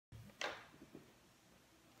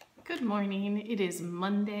Good morning. It is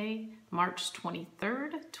Monday, March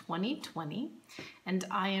 23rd, 2020, and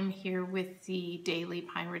I am here with the daily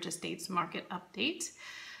Pine Ridge Estates market update.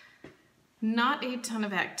 Not a ton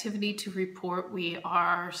of activity to report. We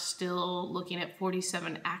are still looking at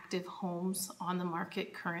 47 active homes on the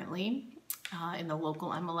market currently in the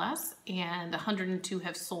local MLS, and 102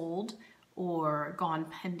 have sold or gone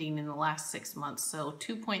pending in the last 6 months. So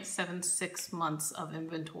 2.76 months of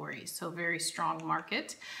inventory. So very strong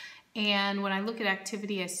market. And when I look at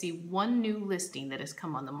activity, I see one new listing that has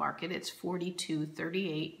come on the market. It's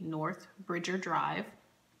 4238 North Bridger Drive.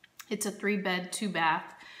 It's a 3-bed,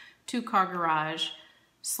 2-bath, 2-car garage,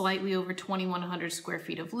 slightly over 2,100 square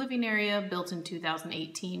feet of living area, built in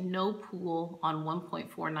 2018, no pool, on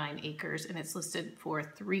 1.49 acres, and it's listed for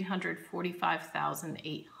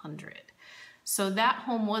 $345,800. So that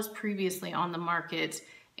home was previously on the market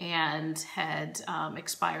and had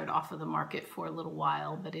expired off of the market for a little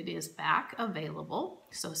while, but it is back available.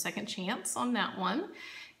 So second chance on that one.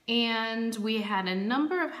 And we had a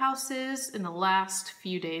number of houses in the last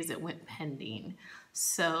few days that went pending.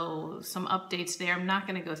 So some updates there. I'm not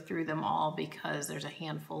going to go through them all because there's a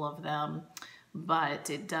handful of them, but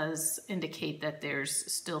it does indicate that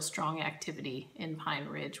there's still strong activity in Pine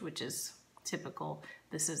Ridge, which is typical.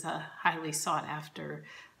 This is a highly sought after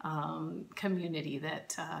community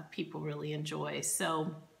that people really enjoy.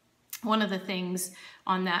 So one of the things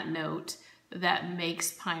on that note that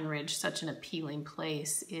makes Pine Ridge such an appealing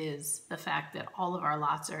place is the fact that all of our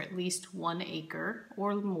lots are at least 1 acre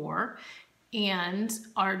or more, and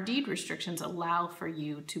our deed restrictions allow for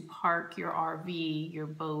you to park your RV, your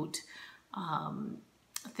boat,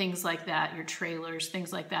 things like that, your trailers,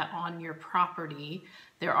 things like that on your property.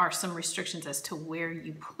 There are some restrictions as to where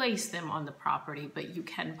you place them on the property, but you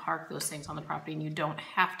can park those things on the property and you don't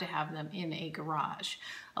have to have them in a garage.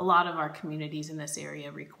 A lot of our communities in this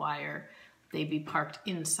area require they be parked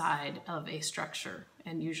inside of a structure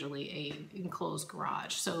and usually a enclosed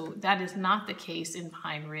garage. So that is not the case in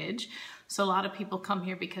Pine Ridge. So a lot of people come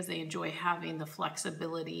here because they enjoy having the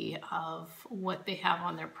flexibility of what they have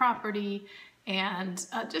on their property and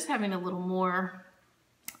just having a little more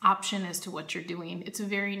option as to what you're doing. It's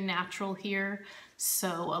very natural here, so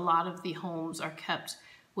a lot of the homes are kept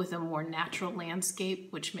with a more natural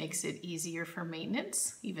landscape, which makes it easier for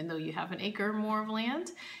maintenance, even though you have 1 acre or more of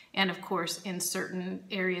land. And of course, in certain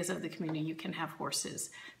areas of the community, you can have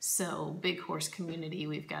horses. So big horse community,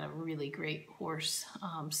 we've got a really great horse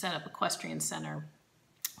setup equestrian center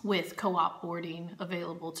with co-op boarding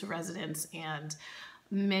available to residents and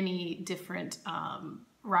many different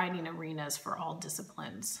riding arenas for all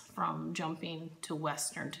disciplines, from jumping to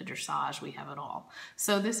western to dressage. We have it all.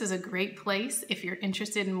 So this is a great place. If you're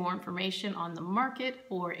interested in more information on the market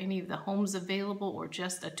or any of the homes available or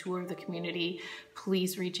just a tour of the community,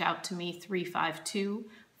 please reach out to me,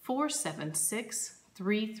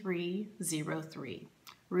 352-476-3303.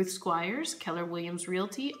 Ruth Squires, Keller Williams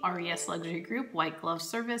Realty, RES Luxury Group, white glove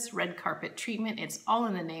service, red carpet treatment. It's all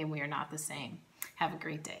in the name. We are not the same. Have a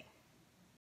great day.